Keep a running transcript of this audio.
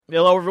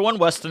Hello, everyone.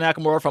 Weston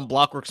Nakamura from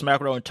Blockworks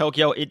Macro in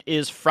Tokyo. It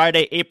is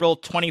Friday, April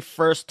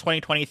 21st,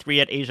 2023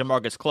 at Asia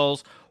Markets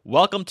Close.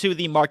 Welcome to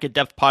the Market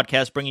Depth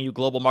Podcast, bringing you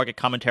global market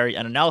commentary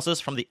and analysis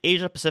from the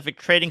Asia-Pacific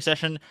trading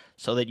session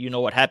so that you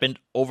know what happened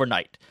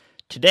overnight.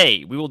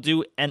 Today, we will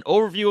do an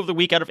overview of the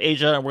week out of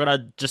Asia, and we're going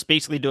to just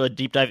basically do a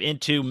deep dive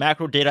into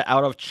macro data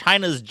out of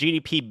China's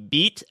GDP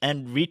beat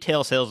and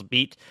retail sales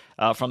beat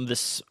from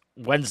this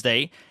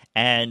Wednesday,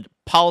 and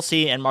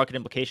policy and market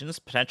implications,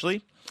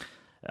 potentially.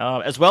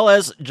 As well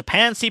as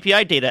Japan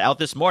CPI data out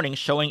this morning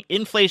showing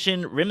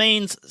inflation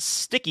remains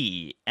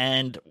sticky,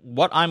 and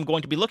what I'm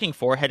going to be looking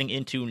for heading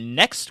into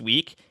next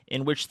week,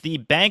 in which the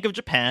Bank of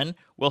Japan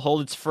will hold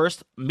its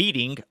first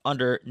meeting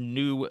under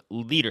new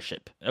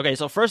leadership. Okay,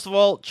 so first of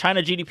all,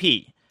 China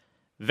GDP.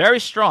 Very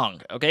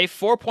strong, okay?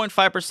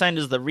 4.5%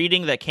 is the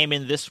reading that came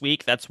in this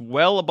week. That's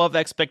well above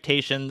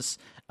expectations,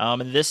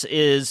 and this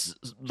is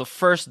the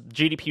first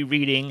GDP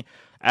reading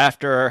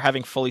after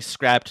having fully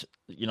scrapped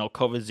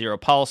COVID-0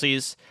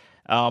 policies.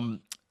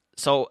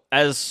 So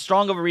as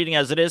strong of a reading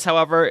as it is,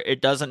 however,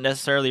 it doesn't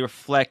necessarily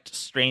reflect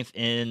strength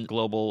in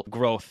global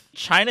growth.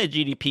 China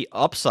GDP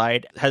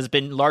upside has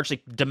been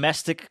largely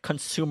domestic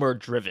consumer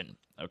driven.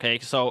 Okay,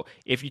 so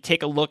if you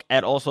take a look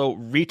at also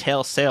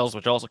retail sales,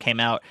 which also came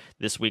out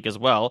this week as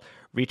well,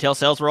 retail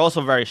sales were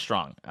also very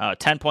strong,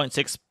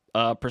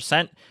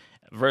 10.6%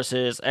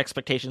 versus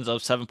expectations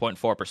of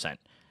 7.4%.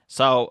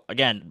 So,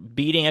 again,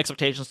 beating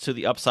expectations to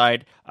the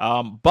upside,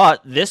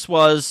 but this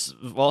was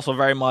also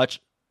very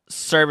much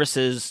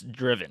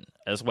services-driven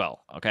as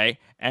well, okay?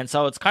 And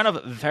so it's kind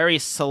of very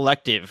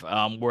selective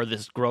where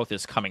this growth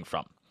is coming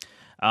from.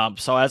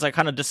 So as I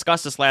kind of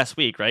discussed this last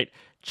week, right,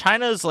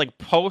 China's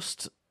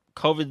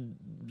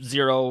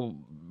post-COVID-0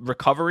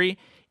 recovery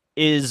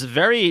is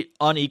very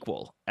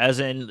unequal, as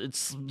in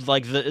it's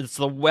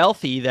the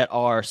wealthy that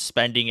are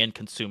spending and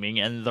consuming,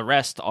 and the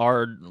rest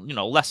are,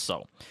 less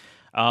so.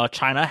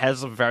 China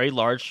has a very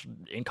large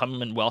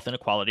income and wealth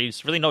inequality.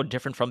 It's really no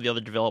different from the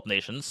other developed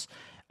nations,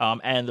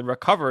 and the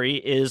recovery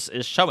is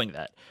showing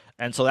that.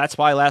 And so that's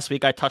why last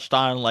week I touched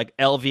on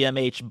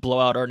LVMH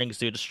blowout earnings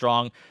due to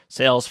strong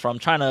sales from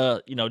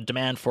China,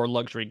 demand for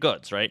luxury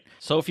goods, right?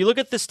 So if you look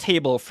at this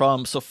table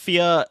from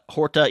Sofia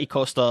Horta y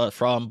Costa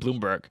from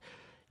Bloomberg,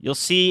 you'll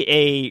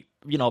see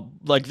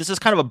this is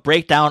kind of a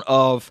breakdown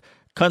of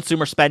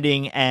consumer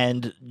spending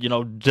and,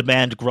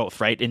 demand growth,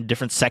 right, in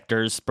different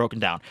sectors broken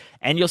down.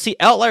 And you'll see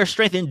outlier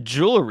strength in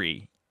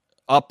jewelry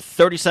up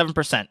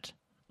 37%.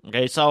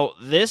 Okay, so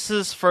this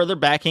is further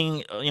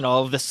backing,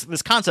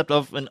 this concept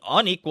of an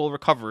unequal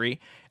recovery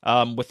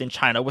within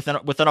China,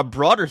 within a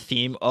broader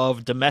theme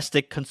of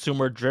domestic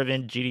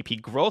consumer-driven GDP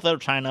growth out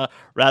of China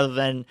rather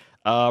than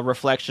a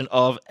reflection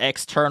of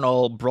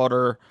external,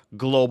 broader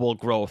global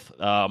growth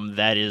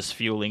that is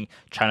fueling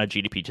China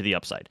GDP to the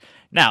upside.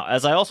 Now,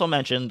 as I also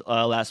mentioned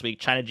last week,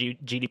 China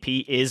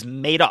GDP is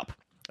made up,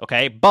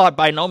 okay? But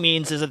by no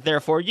means is it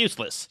therefore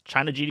useless.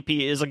 China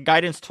GDP is a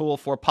guidance tool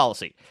for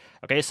policy.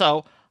 Okay,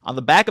 so on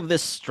the back of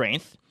this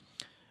strength,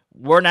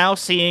 we're now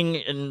seeing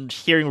and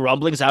hearing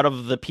rumblings out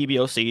of the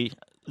PBOC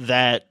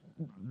that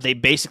they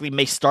basically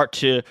may start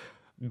to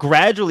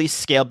gradually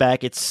scale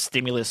back its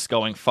stimulus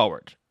going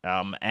forward.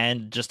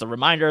 And just a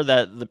reminder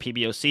that the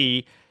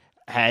PBOC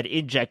had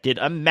injected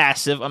a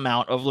massive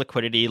amount of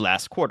liquidity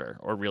last quarter,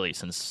 or really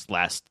since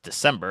last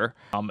December.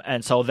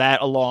 And so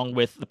that, along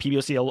with the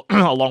PBOC,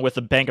 along with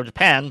the Bank of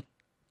Japan,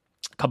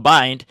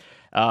 combined,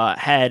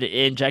 had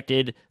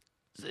injected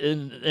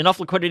enough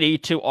liquidity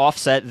to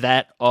offset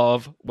that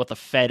of what the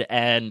Fed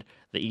and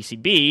the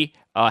ECB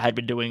had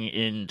been doing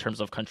in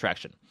terms of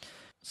contraction.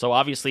 So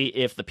obviously,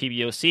 if the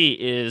PBOC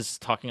is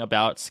talking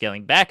about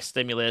scaling back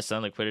stimulus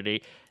and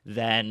liquidity,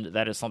 then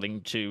that is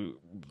something to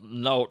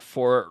note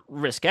for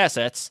risk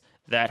assets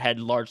that had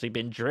largely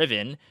been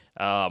driven,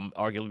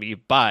 arguably,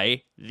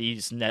 by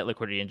these net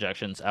liquidity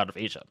injections out of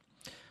Asia.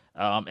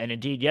 And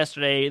indeed,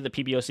 yesterday, the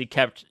PBOC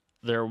kept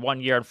their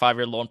 1-year and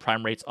 5-year loan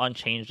prime rates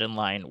unchanged in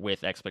line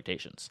with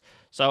expectations.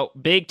 So,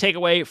 big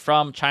takeaway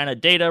from China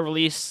data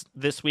release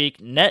this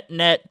week. Net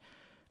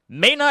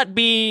may not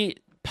be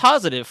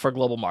positive for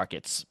global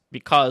markets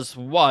because,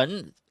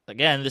 one,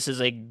 again, this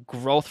is a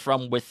growth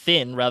from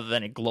within rather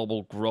than a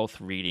global growth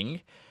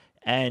reading.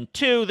 And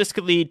two, this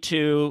could lead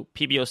to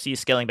PBOC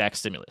scaling back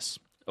stimulus.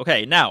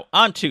 Okay, now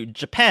on to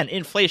Japan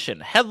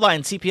inflation.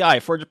 Headline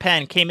CPI for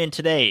Japan came in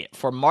today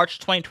for March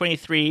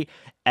 2023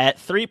 at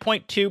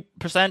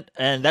 3.2%,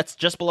 and that's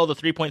just below the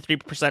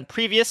 3.3%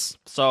 previous,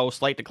 so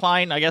slight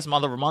decline, I guess,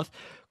 month over month.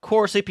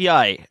 Core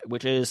CPI,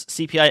 which is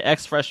CPI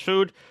ex fresh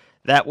food,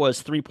 that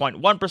was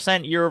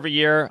 3.1% year over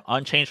year,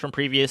 unchanged from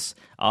previous,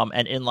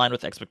 and in line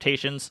with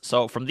expectations.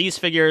 So from these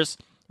figures,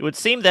 it would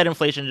seem that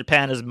inflation in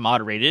Japan has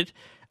moderated,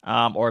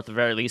 or at the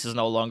very least is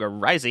no longer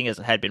rising as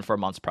it had been for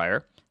months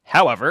prior.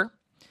 However,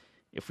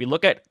 if we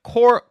look at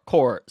core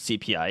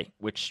CPI,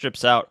 which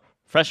strips out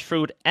fresh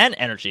food and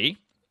energy,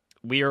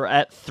 we are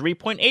at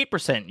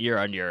 3.8% year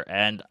on year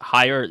and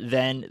higher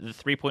than the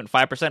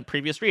 3.5%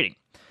 previous reading.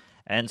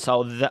 And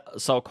so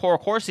core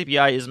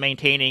CPI is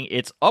maintaining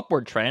its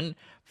upward trend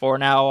for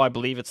now, I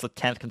believe it's the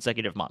 10th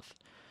consecutive month.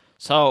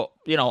 So,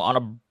 on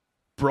a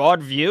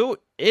broad view,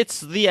 it's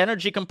the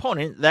energy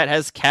component that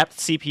has capped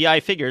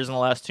CPI figures in the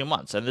last 2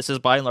 months. And this is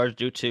by and large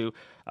due to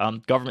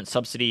government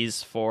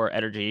subsidies for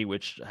energy,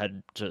 which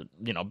had to,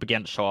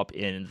 began to show up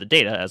in the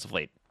data as of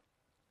late,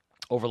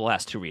 over the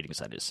last two readings,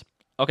 that is.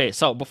 Okay,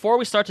 so before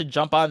we start to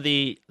jump on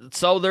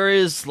so there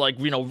is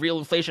real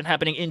inflation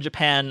happening in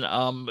Japan,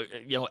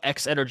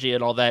 X energy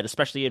and all that,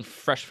 especially in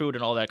fresh food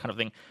and all that kind of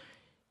thing.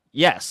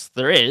 Yes,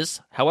 there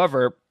is.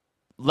 However,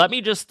 let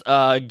me just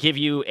give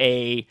you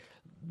a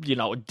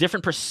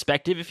different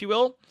perspective, if you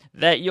will,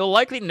 that you'll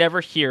likely never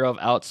hear of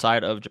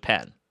outside of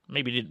Japan,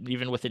 maybe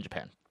even within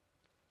Japan.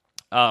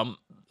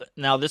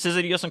 Now, this is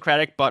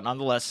idiosyncratic, but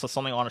nonetheless, so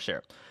something I want to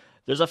share.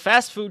 There's a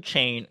fast food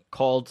chain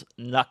called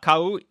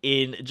Nakao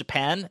in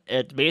Japan.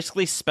 It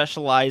basically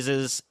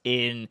specializes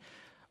in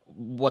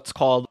what's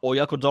called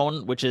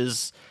oyakodon, which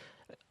is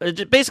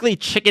basically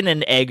chicken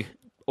and egg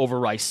over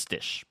rice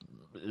dish,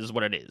 is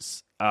what it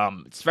is.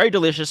 It's very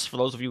delicious. For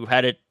those of you who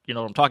had it, you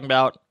know what I'm talking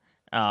about.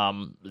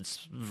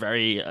 It's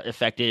very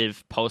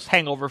effective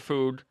post-hangover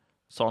food,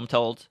 so I'm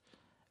told.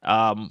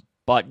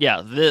 But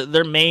yeah,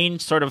 their main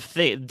sort of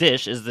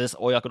dish is this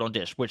oyakodon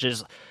dish, which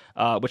has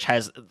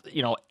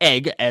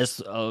egg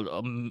as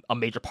a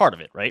major part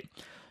of it, right?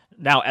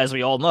 Now, as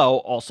we all know,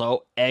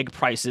 also egg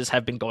prices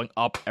have been going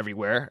up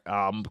everywhere,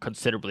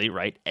 considerably,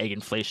 right? Egg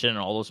inflation and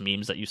all those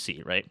memes that you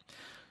see, right?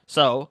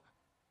 So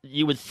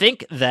you would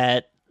think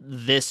that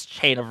this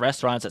chain of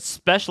restaurants that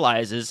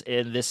specializes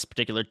in this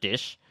particular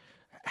dish,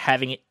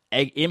 having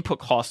egg input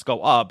costs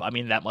go up, I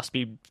mean, that must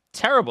be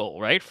terrible,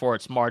 right, for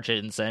its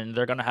margins, and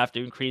they're going to have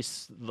to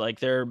increase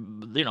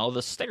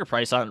the sticker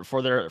price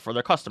for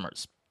their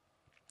customers.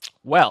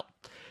 Well,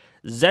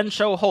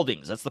 Zensho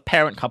Holdings, that's the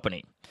parent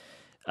company,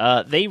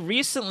 they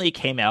recently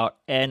came out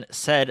and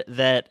said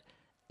that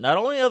not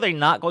only are they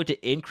not going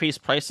to increase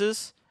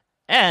prices,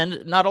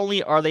 and not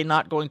only are they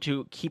not going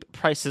to keep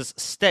prices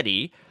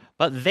steady,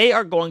 but they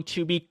are going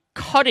to be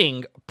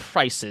cutting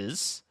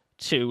prices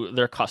to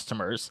their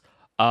customers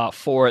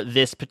for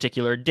this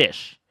particular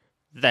dish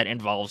that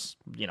involves,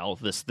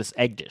 this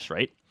egg dish,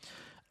 right?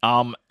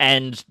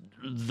 And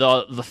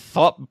the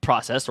thought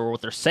process, or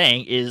what they're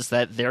saying, is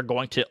that they're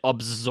going to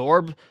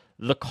absorb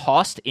the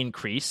cost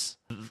increase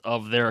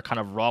of their kind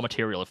of raw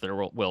material, if they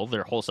will,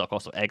 their wholesale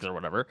cost of eggs or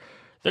whatever.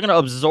 They're going to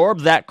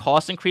absorb that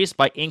cost increase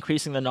by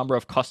increasing the number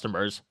of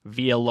customers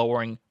via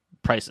lowering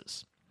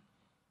prices.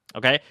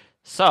 Okay?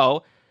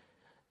 So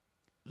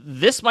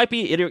this might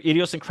be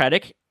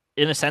idiosyncratic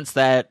in a sense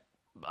that,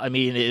 I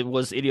mean, it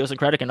was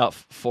idiosyncratic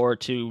enough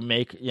to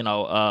make,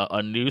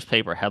 a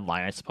newspaper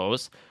headline, I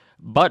suppose.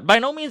 But by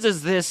no means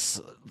is this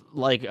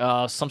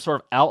some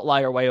sort of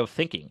outlier way of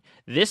thinking.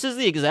 This is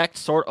the exact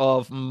sort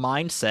of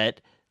mindset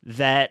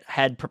that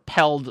had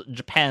propelled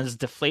Japan's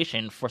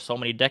deflation for so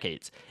many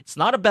decades. It's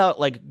not about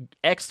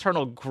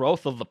external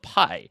growth of the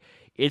pie.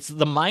 It's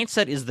the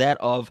mindset is that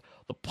of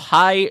the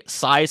pie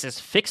size is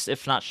fixed,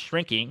 if not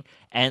shrinking,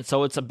 and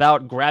so it's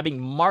about grabbing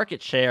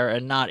market share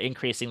and not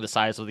increasing the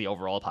size of the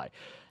overall pie.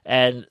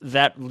 And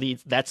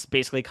that's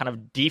basically kind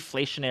of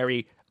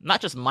deflationary,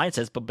 not just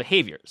mindsets, but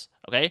behaviors.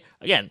 Okay?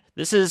 Again,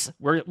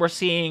 we're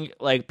seeing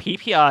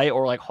PPI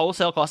or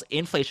wholesale cost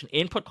inflation,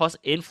 input cost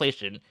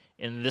inflation,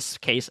 in this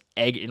case,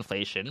 egg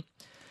inflation.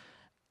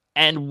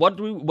 And what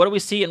do we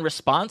see in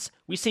response?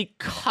 We see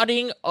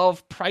cutting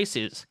of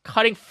prices,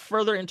 cutting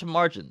further into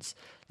margins.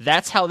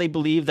 That's how they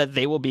believe that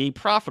they will be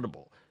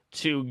profitable,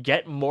 to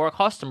get more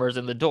customers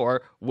in the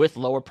door with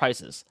lower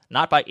prices,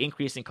 not by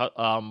increasing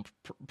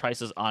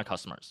prices on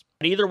customers.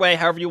 But either way,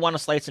 however you want to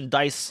slice and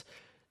dice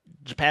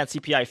Japan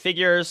CPI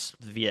figures,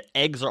 via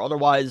eggs or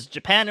otherwise,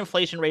 Japan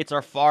inflation rates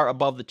are far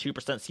above the 2%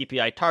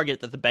 CPI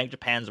target that the Bank of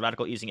Japan's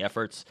radical easing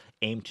efforts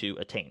aim to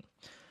attain.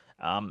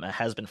 It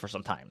has been for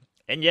some time.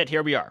 And yet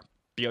here we are.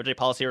 BOJ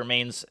policy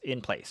remains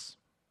in place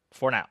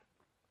for now.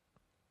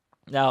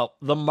 Now,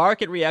 the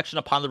market reaction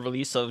upon the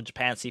release of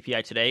Japan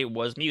CPI today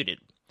was muted.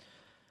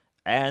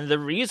 And the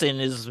reason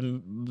is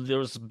there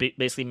was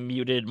basically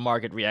muted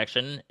market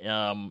reaction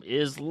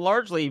is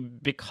largely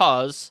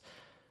because,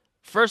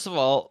 first of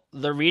all,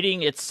 the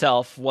reading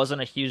itself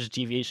wasn't a huge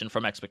deviation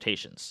from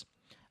expectations.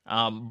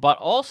 But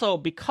also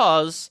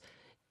because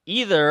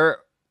either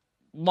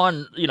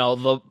one,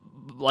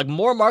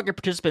 more market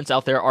participants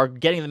out there are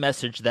getting the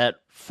message that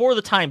for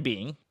the time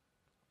being,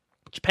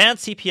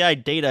 Japan's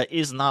CPI data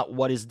is not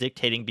what is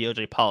dictating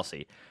BOJ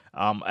policy.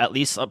 At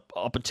least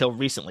up until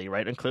recently,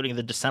 right? Including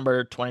the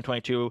December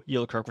 2022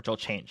 yield curve control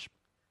change.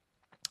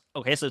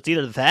 Okay, so it's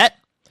either that,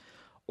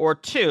 or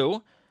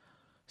two,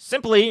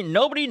 simply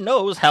nobody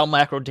knows how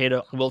macro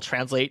data will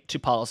translate to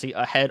policy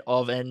ahead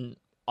of an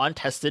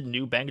untested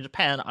new Bank of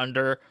Japan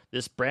under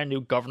this brand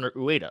new Governor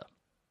Ueda.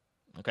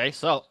 Okay,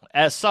 so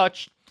as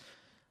such,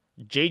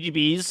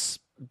 JGB's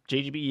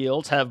JGB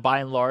yields have by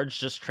and large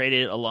just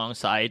traded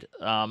alongside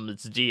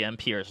its DM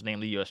peers,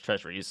 namely U.S.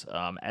 Treasuries,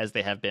 as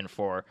they have been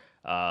for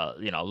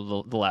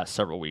the last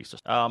several weeks.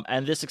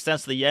 And this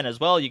extends to the yen as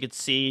well. You could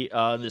see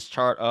this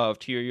chart of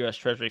 2-year U.S.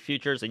 Treasury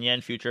futures and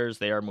yen futures.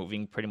 They are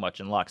moving pretty much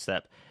in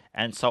lockstep.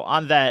 And so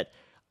on that,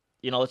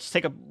 let's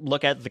take a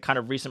look at the kind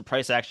of recent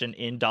price action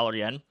in dollar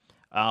yen,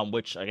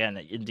 which again,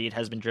 indeed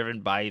has been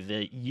driven by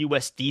the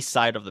USD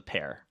side of the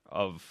pair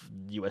of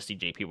USD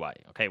JPY.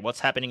 Okay, what's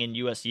happening in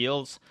US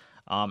yields,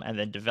 and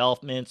then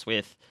developments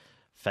with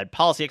Fed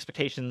policy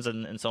expectations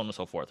and so on and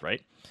so forth,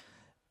 right?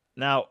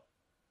 Now,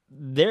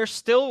 there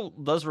still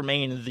does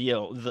remain the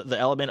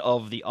element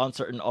of the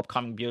uncertain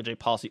upcoming BOJ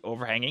policy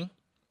overhanging.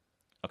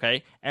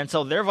 Okay, and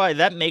so thereby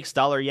that makes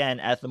dollar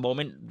yen at the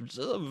moment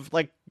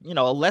like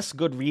a less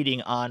good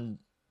reading on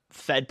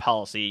Fed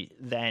policy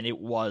than it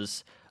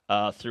was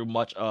through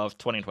much of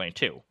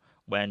 2022,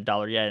 when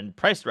dollar yen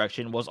price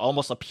direction was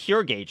almost a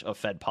pure gauge of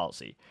Fed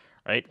policy,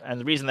 right? And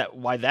the reason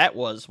why that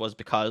was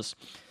because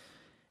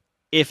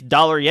if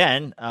dollar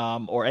yen,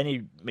 or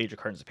any major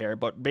currency pair,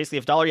 but basically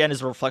if dollar yen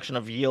is a reflection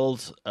of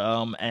yields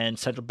and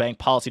central bank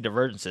policy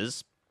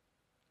divergences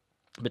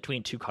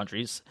between two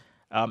countries,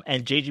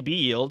 and JGB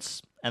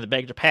yields and the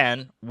Bank of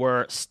Japan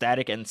were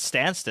static and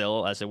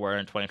standstill as they were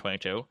in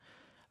 2022,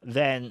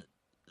 then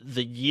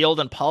the yield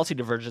and policy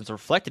divergence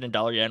reflected in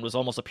dollar yen was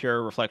almost a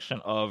pure reflection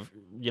of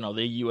the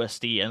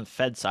USD and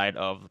Fed side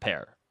of the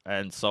pair.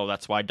 And so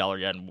that's why dollar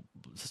yen.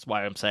 This is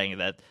why I'm saying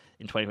that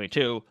in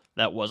 2022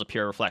 that was a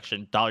pure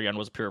reflection. Dollar yen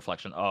was a pure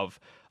reflection of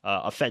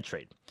a Fed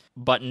trade.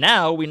 But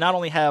now we not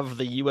only have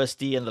the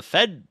USD and the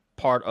Fed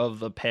part of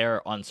the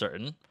pair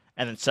uncertain,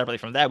 and then separately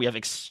from that, we have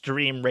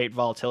extreme rate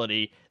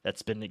volatility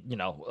that's been,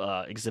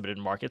 exhibited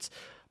in markets.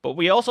 But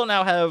we also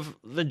now have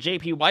the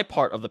JPY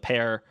part of the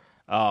pair,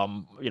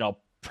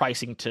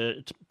 pricing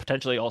to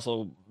potentially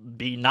also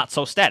be not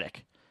so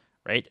static,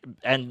 right?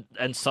 And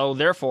so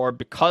therefore,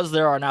 because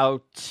there are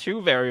now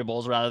two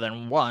variables rather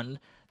than one,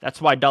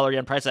 that's why dollar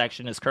yen price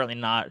action is currently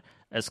not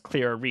as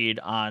clear a read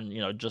on,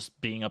 just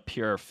being a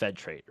pure Fed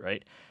trade,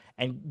 right?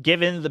 And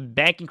given the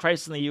banking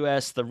crisis in the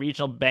U.S., the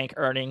regional bank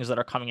earnings that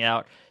are coming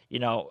out,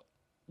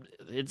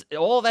 it's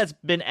all that's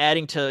been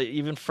adding to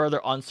even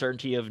further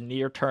uncertainty of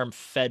near-term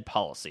Fed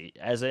policy.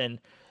 As in,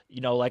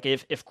 like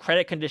if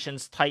credit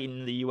conditions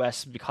tighten in the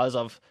U.S. because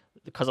of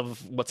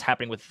what's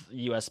happening with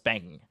U.S.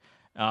 banking,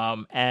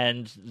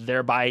 and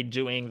thereby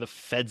doing the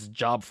Fed's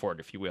job for it,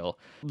 if you will.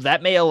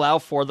 That may allow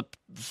for the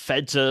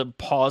Fed to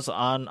pause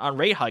on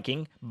rate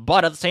hiking,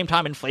 but at the same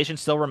time, inflation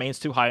still remains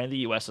too high in the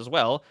U.S. as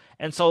well.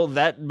 And so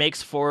that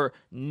makes for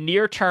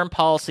near-term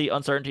policy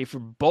uncertainty for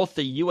both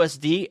the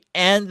USD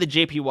and the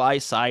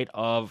JPY side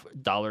of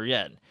dollar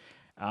yen.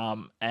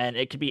 And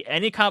it could be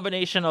any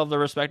combination of the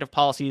respective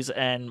policies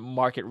and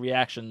market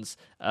reactions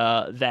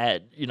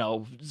that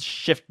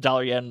shift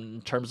dollar yen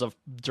in terms of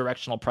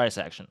directional price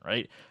action,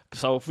 right?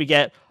 So if we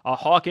get a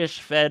hawkish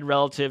Fed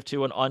relative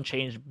to an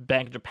unchanged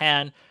Bank of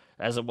Japan,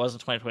 as it was in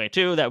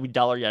 2022, that would be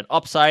dollar yen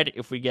upside.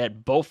 If we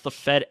get both the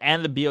Fed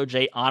and the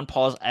BOJ on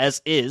pause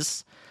as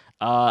is,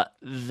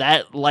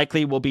 that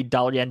likely will be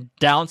dollar yen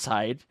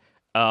downside,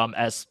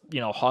 as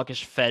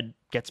hawkish Fed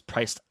gets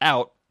priced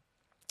out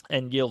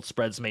and yield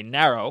spreads may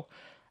narrow.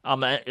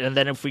 And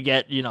then if we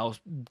get,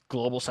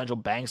 global central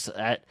banks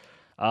at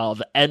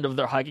the end of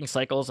their hiking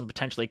cycles and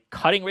potentially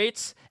cutting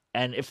rates,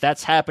 and if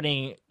that's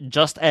happening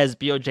just as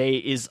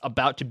BOJ is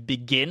about to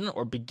begin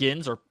or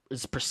begins or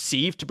is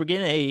perceived to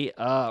begin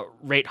a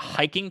rate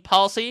hiking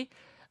policy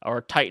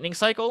or tightening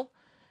cycle,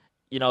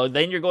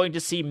 then you're going to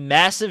see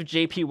massive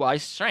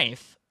JPY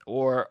strength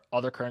or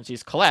other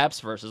currencies collapse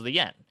versus the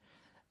yen.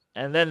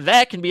 And then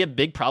that can be a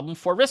big problem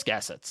for risk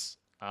assets.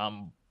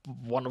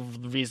 One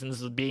of the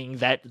reasons being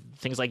that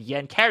things like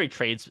yen carry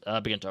trades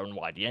begin to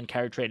unwind. Yen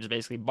carry trade is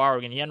basically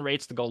borrowing in yen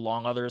rates to go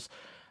long others.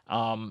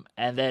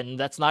 And then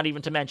that's not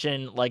even to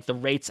mention like the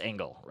rates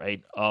angle,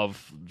 right?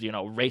 Of,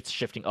 rates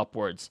shifting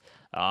upwards,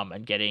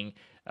 and getting,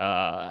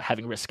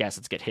 having risk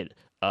assets get hit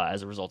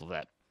as a result of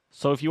that.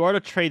 So if you are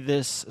to trade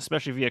this,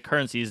 especially via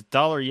currencies,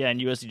 dollar yen,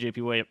 USD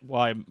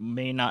JPY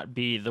may not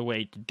be the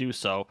way to do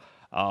so.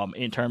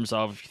 In terms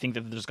of, if you think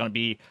that there's going to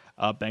be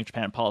a Bank of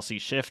Japan policy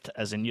shift,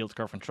 as in yield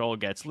curve control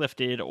gets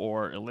lifted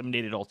or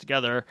eliminated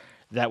altogether,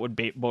 that would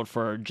bode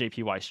for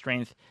JPY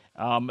strength.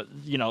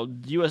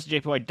 US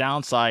JPY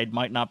downside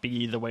might not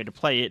be the way to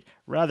play it.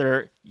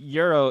 Rather,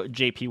 Euro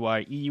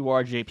JPY,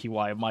 EUR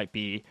JPY might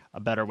be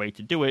a better way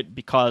to do it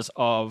because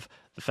of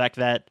the fact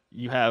that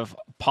you have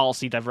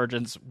policy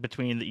divergence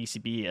between the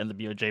ECB and the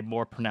BOJ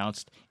more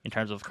pronounced in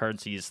terms of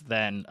currencies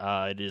than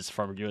it is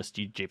from a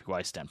USD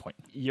JPY standpoint.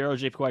 Euro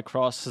JPY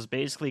cross has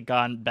basically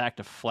gone back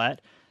to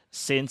flat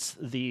since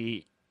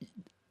the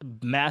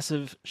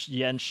massive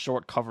yen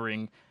short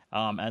covering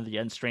and the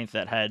yen strength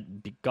that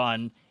had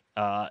begun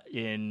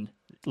in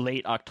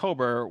late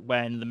October,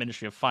 when the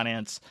Ministry of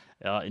Finance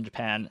in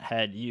Japan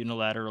had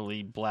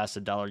unilaterally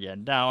blasted dollar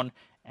yen down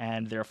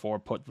and therefore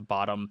put the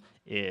bottom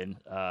in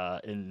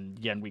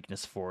yen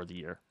weakness for the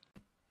year.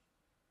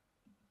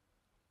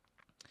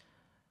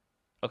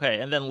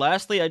 Okay, and then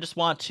lastly, I just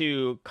want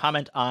to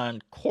comment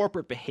on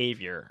corporate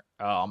behavior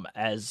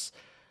as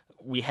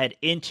we head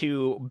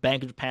into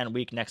Bank of Japan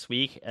week next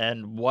week,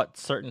 and what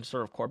certain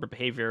sort of corporate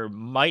behavior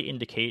might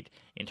indicate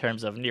in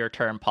terms of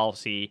near-term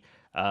policy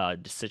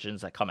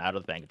decisions that come out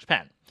of the Bank of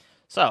Japan.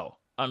 So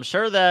I'm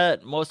sure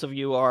that most of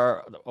you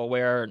are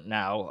aware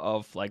now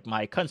of like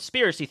my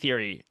conspiracy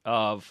theory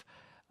of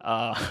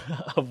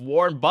of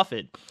Warren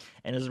Buffett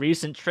and his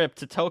recent trip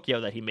to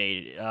Tokyo that he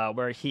made,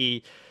 where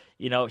he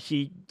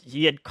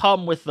had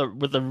come with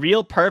the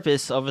real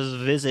purpose of his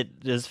visit,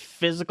 his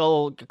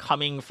physical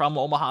coming from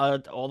Omaha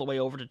all the way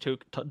over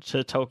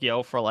to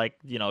Tokyo for like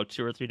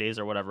 2 or 3 days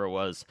or whatever it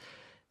was.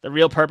 The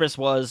real purpose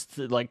was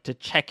to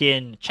check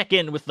in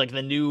with like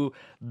the new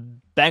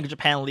Bank of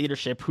Japan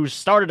leadership, who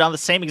started on the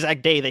same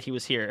exact day that he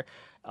was here,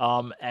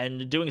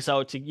 and doing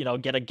so to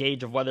get a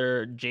gauge of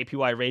whether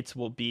JPY rates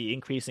will be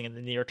increasing in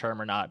the near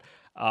term or not.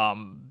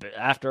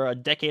 After a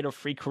decade of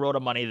free Kuroda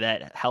money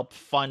that helped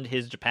fund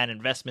his Japan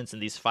investments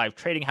in these 5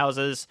 trading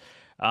houses,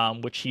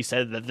 which he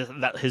said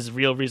that his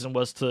real reason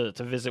was to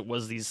visit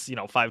was these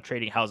 5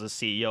 trading houses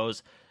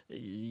CEOs.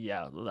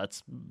 Yeah,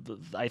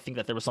 I think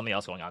that there was something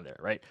else going on there,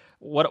 right?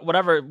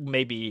 Whatever it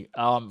may be.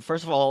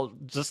 First of all,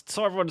 just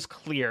so everyone is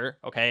clear,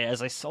 okay,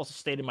 as I also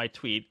stated in my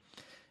tweet,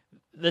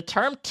 the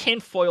term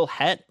tinfoil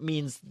hat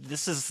means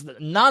this is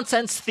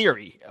nonsense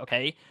theory,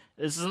 okay?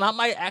 This is not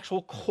my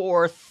actual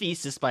core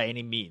thesis by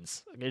any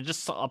means. Okay?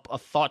 Just a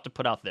thought to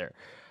put out there.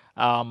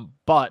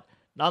 But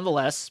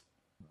nonetheless,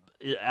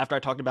 after I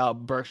talked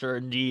about Berkshire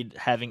indeed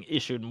having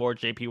issued more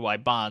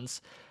JPY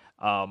bonds,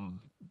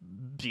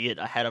 be it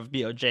ahead of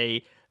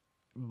BOJ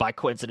by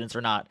coincidence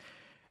or not,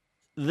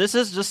 this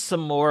is just some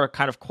more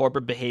kind of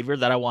corporate behavior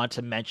that I want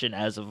to mention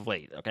as of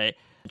late, okay?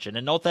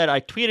 And note that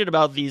I tweeted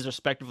about these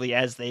respectively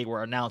as they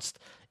were announced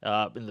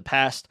in the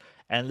past,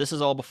 and this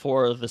is all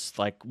before this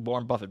like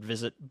Warren Buffett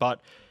visit.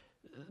 But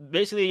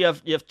basically, you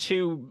have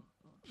two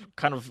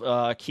kind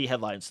of key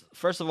headlines.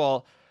 First of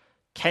all,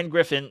 Ken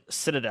Griffin,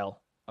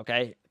 Citadel,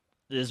 okay,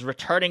 is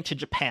returning to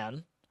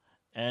Japan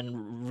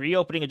and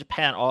reopening a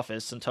Japan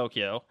office in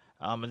Tokyo.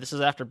 And this is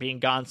after being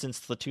gone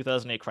since the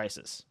 2008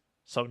 crisis.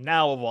 So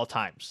now, of all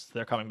times,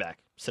 they're coming back.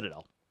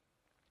 Citadel.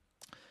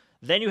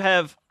 Then you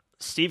have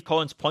Steve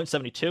Cohen's Point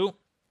 72,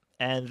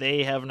 and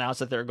they have announced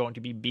that they're going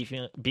to be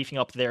beefing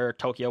up their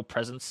Tokyo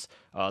presence,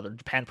 their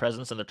Japan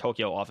presence, and their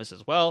Tokyo office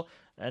as well.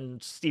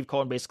 And Steve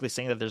Cohen basically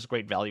saying that there's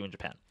great value in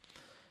Japan.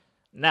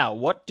 Now,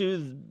 what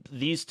do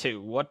these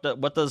two? What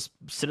does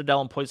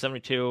Citadel and Point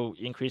 72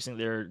 increasing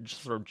their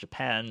sort of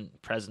Japan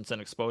presence and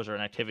exposure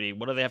and activity?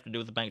 What do they have to do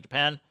with the Bank of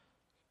Japan?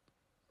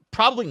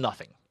 Probably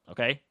nothing.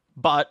 Okay,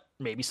 but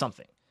maybe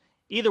something.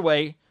 Either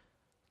way,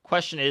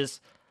 question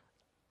is,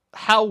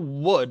 how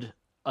would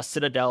a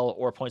Citadel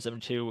or Point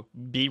 72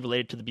 be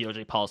related to the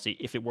BOJ policy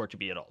if it were to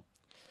be at all?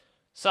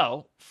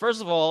 So, first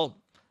of all,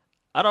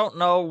 I don't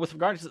know, with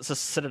regard to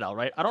Citadel,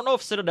 right? I don't know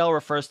if Citadel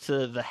refers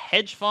to the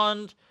hedge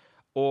fund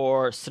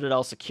or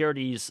Citadel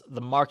Securities,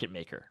 the market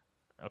maker.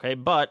 Okay,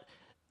 but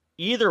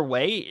either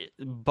way,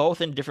 both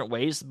in different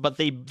ways, but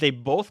they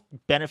both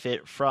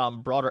benefit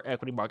from broader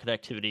equity market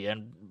activity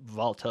and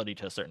volatility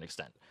to a certain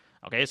extent.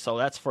 Okay, so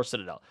that's for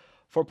Citadel.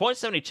 For Point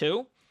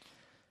 72,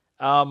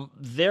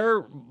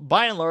 they're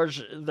by and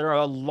large they're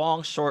a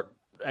long short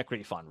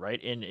equity fund,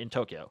 right, in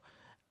Tokyo,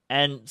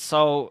 and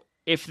so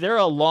if they're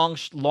a long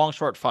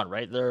short fund,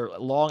 right, they're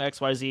long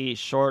XYZ,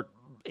 short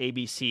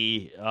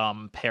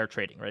ABC, pair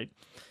trading, right.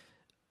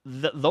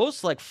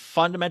 Those like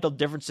fundamental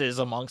differences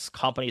amongst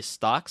company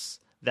stocks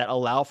that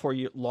allow for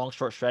long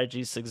short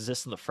strategies to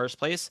exist in the first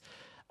place,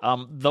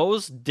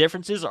 those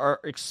differences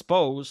are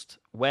exposed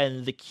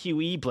when the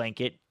QE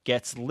blanket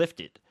gets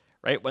lifted,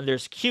 right? When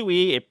there's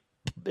QE,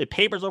 it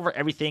papers over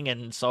everything,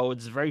 and so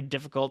it's very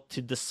difficult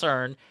to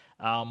discern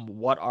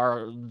what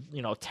are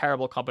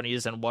terrible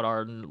companies and what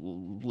are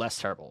less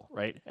terrible,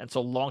 right? And so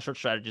long short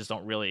strategies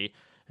don't really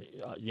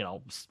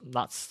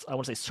not, I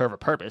wouldn't say serve a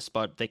purpose,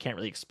 but they can't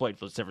really exploit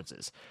those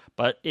differences.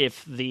 But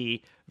if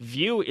the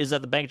view is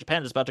that the Bank of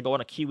Japan is about to go on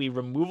a QE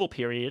removal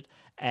period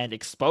and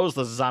expose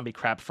the zombie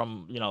crap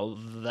from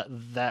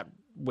that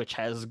which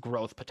has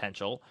growth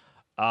potential,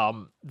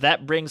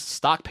 that brings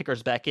stock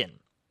pickers back in.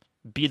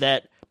 Be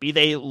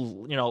they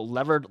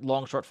levered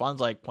long short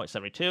funds like Point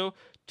 72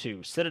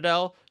 to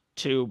Citadel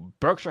to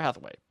Berkshire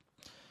Hathaway.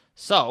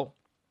 So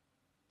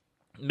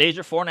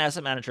major foreign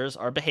asset managers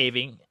are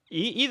behaving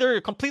either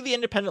completely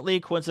independently,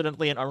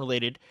 coincidentally, and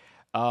unrelated,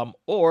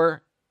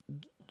 or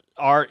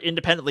are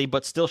independently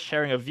but still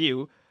sharing a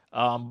view,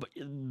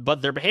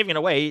 but they're behaving in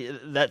a way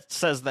that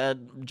says that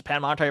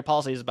Japan monetary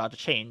policy is about to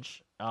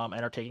change, and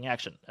are taking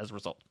action as a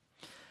result.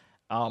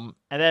 And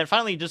then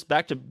finally, just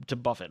back to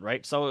Buffett,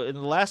 right? So in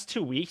the last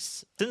 2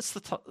 weeks, since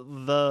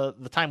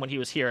the time when he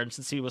was here, and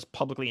since he was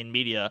publicly in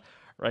media,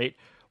 right,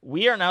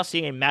 we are now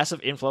seeing a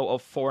massive inflow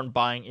of foreign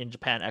buying in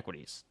Japan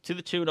equities to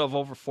the tune of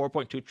over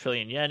 4.2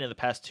 trillion yen in the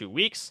past 2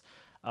 weeks,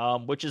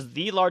 which is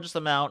the largest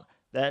amount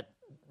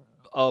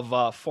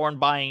of foreign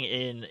buying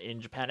in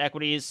Japan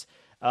equities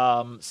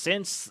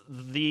since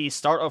the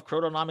start of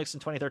Kurodanomics in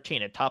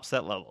 2013. It tops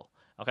that level.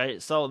 Okay,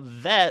 so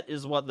that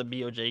is what the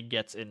BOJ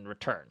gets in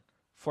return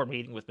for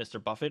meeting with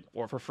Mr. Buffett,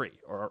 or for free,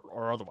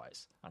 or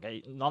otherwise.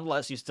 Okay,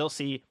 nonetheless, you still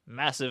see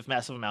massive,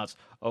 massive amounts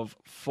of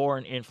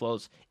foreign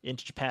inflows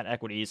into Japan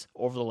equities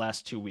over the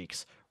last 2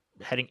 weeks,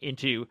 heading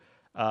into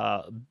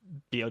uh,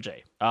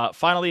 BOJ.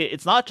 Finally,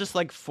 it's not just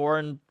like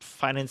foreign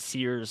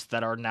financiers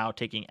that are now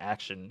taking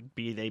action,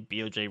 be they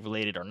BOJ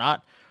related or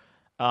not.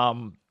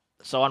 Um,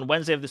 so on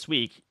Wednesday of this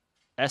week,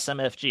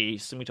 SMFG,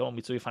 Sumitomo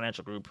Mitsui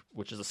Financial Group,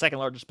 which is the second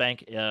largest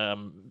bank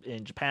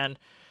in Japan,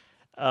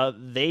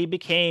 they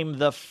became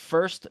the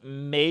first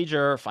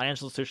major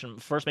financial institution,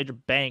 first major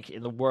bank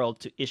in the world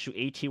to issue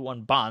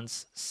AT1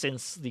 bonds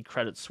since the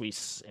Credit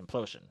Suisse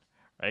implosion,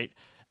 right?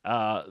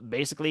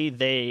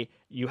 Basically,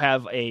 you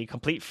have a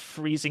complete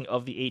freezing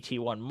of the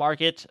AT1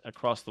 market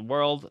across the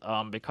world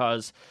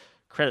because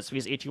Credit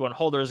Suisse AT1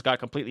 holders got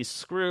completely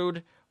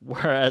screwed,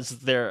 whereas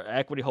their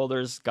equity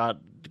holders got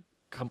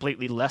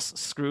completely less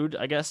screwed,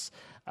 I guess.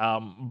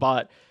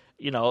 But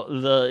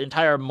the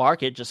entire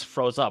market just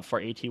froze up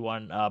for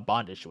AT1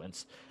 bond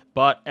issuance.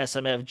 But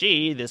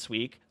SMFG this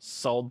week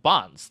sold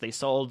bonds. They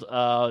sold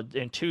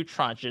in two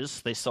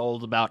tranches. They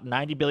sold about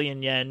 90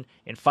 billion yen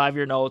in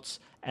 5-year notes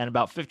and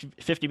about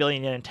 50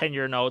 billion yen in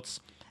 10-year notes.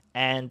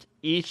 And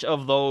each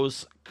of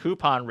those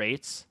coupon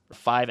rates,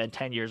 5 and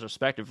 10 years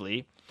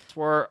respectively,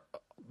 were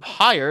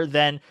higher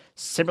than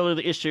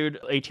similarly issued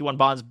AT1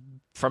 bonds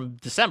from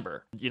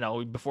December,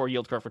 before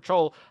yield curve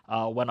control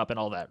went up and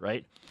all that,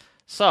 right?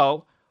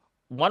 So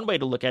one way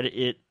to look at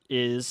it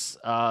is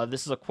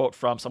this is a quote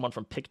from someone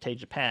from Pictet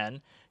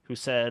Japan who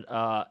said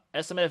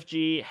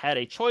SMFG had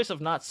a choice of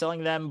not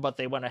selling them, but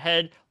they went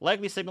ahead,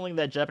 likely signaling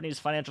that Japanese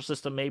financial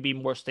system may be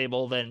more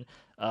stable than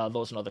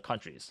those in other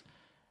countries.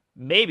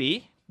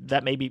 Maybe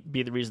that may be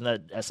the reason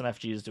that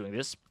SMFG is doing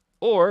this,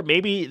 or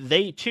maybe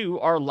they too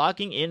are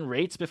locking in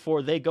rates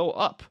before they go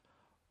up,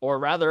 or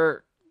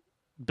rather,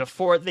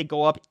 before they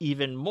go up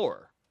even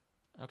more.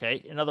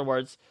 Okay, in other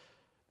words,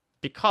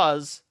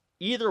 because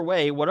either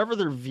way, whatever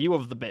their view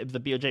of the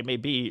BOJ may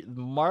be,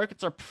 market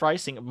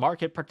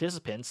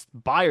participants,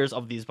 buyers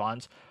of these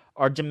bonds,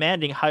 are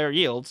demanding higher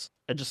yields,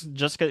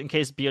 just in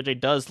case BOJ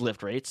does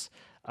lift rates,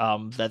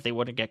 that they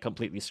wouldn't get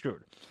completely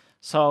screwed.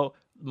 So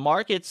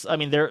markets, I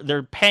mean,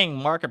 they're paying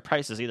market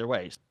prices either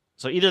way.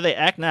 So either they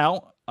act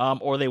now,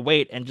 or they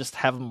wait and just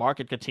have the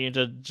market continue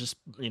to just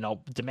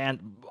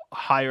demand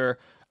higher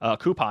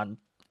coupon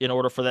in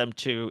order for them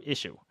to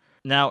issue.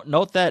 Now,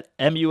 note that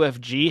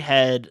MUFG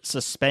had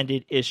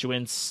suspended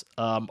issuance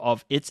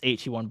of its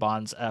AT1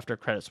 bonds after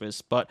Credit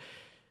Suisse, but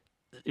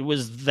it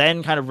was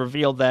then kind of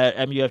revealed that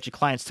MUFG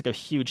clients took a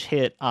huge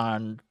hit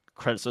on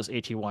Credit Suisse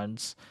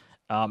AT1s.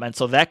 And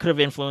so that could have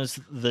influenced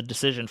the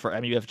decision for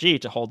MUFG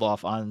to hold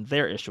off on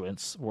their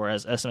issuance,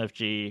 whereas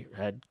SMFG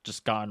had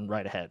just gone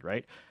right ahead,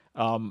 right?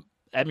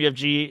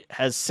 MUFG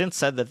has since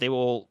said that they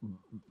will,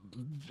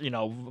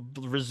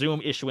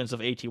 resume issuance of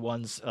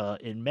AT1s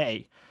in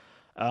May.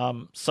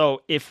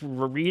 So if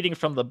we're reading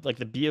from the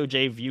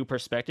BOJ view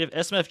perspective,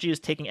 SMFG is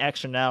taking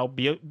action now.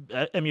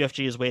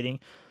 MUFG is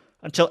waiting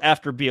until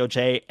after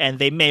BOJ, and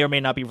they may or may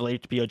not be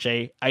related to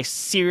BOJ. I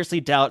seriously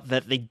doubt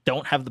that they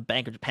don't have the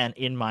Bank of Japan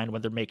in mind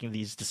when they're making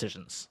these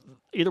decisions.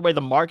 Either way, the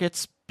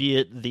markets, be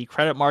it the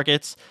credit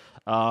markets,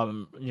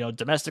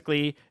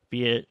 domestically,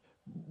 be it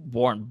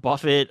Warren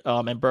Buffett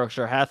and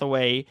Berkshire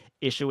Hathaway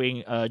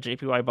issuing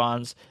JPY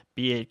bonds,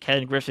 be it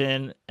Ken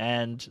Griffin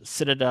and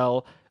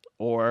Citadel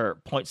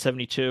or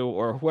Point72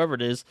 or whoever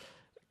it is,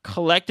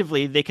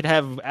 collectively they could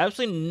have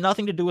absolutely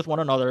nothing to do with one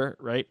another,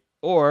 right?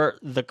 Or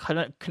the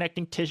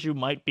connecting tissue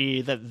might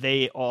be that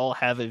they all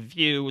have a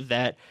view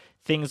that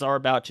things are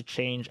about to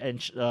change in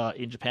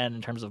Japan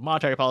in terms of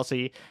monetary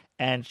policy,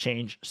 and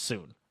change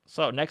soon.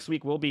 So next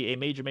week will be a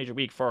major, major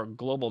week for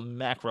global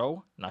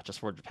macro, not just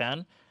for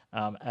Japan,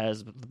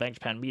 as the Bank of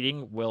Japan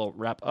meeting will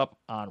wrap up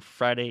on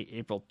Friday,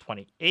 April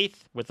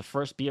 28th, with the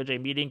first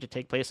BOJ meeting to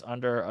take place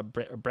under a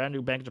brand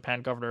new Bank of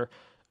Japan Governor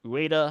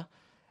Ueda.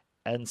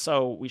 And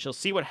so we shall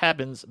see what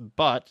happens,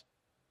 but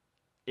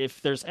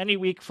if there's any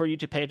week for you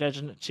to pay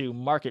attention to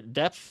market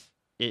depth,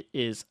 it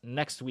is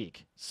next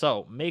week.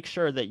 So make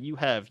sure that you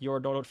have your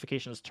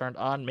notifications turned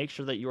on. Make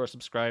sure that you are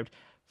subscribed.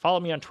 Follow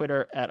me on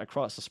Twitter at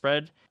Across the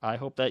Spread. I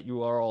hope that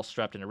you are all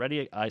strapped in and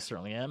ready. I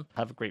certainly am.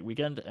 Have a great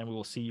weekend, and we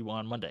will see you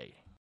on Monday.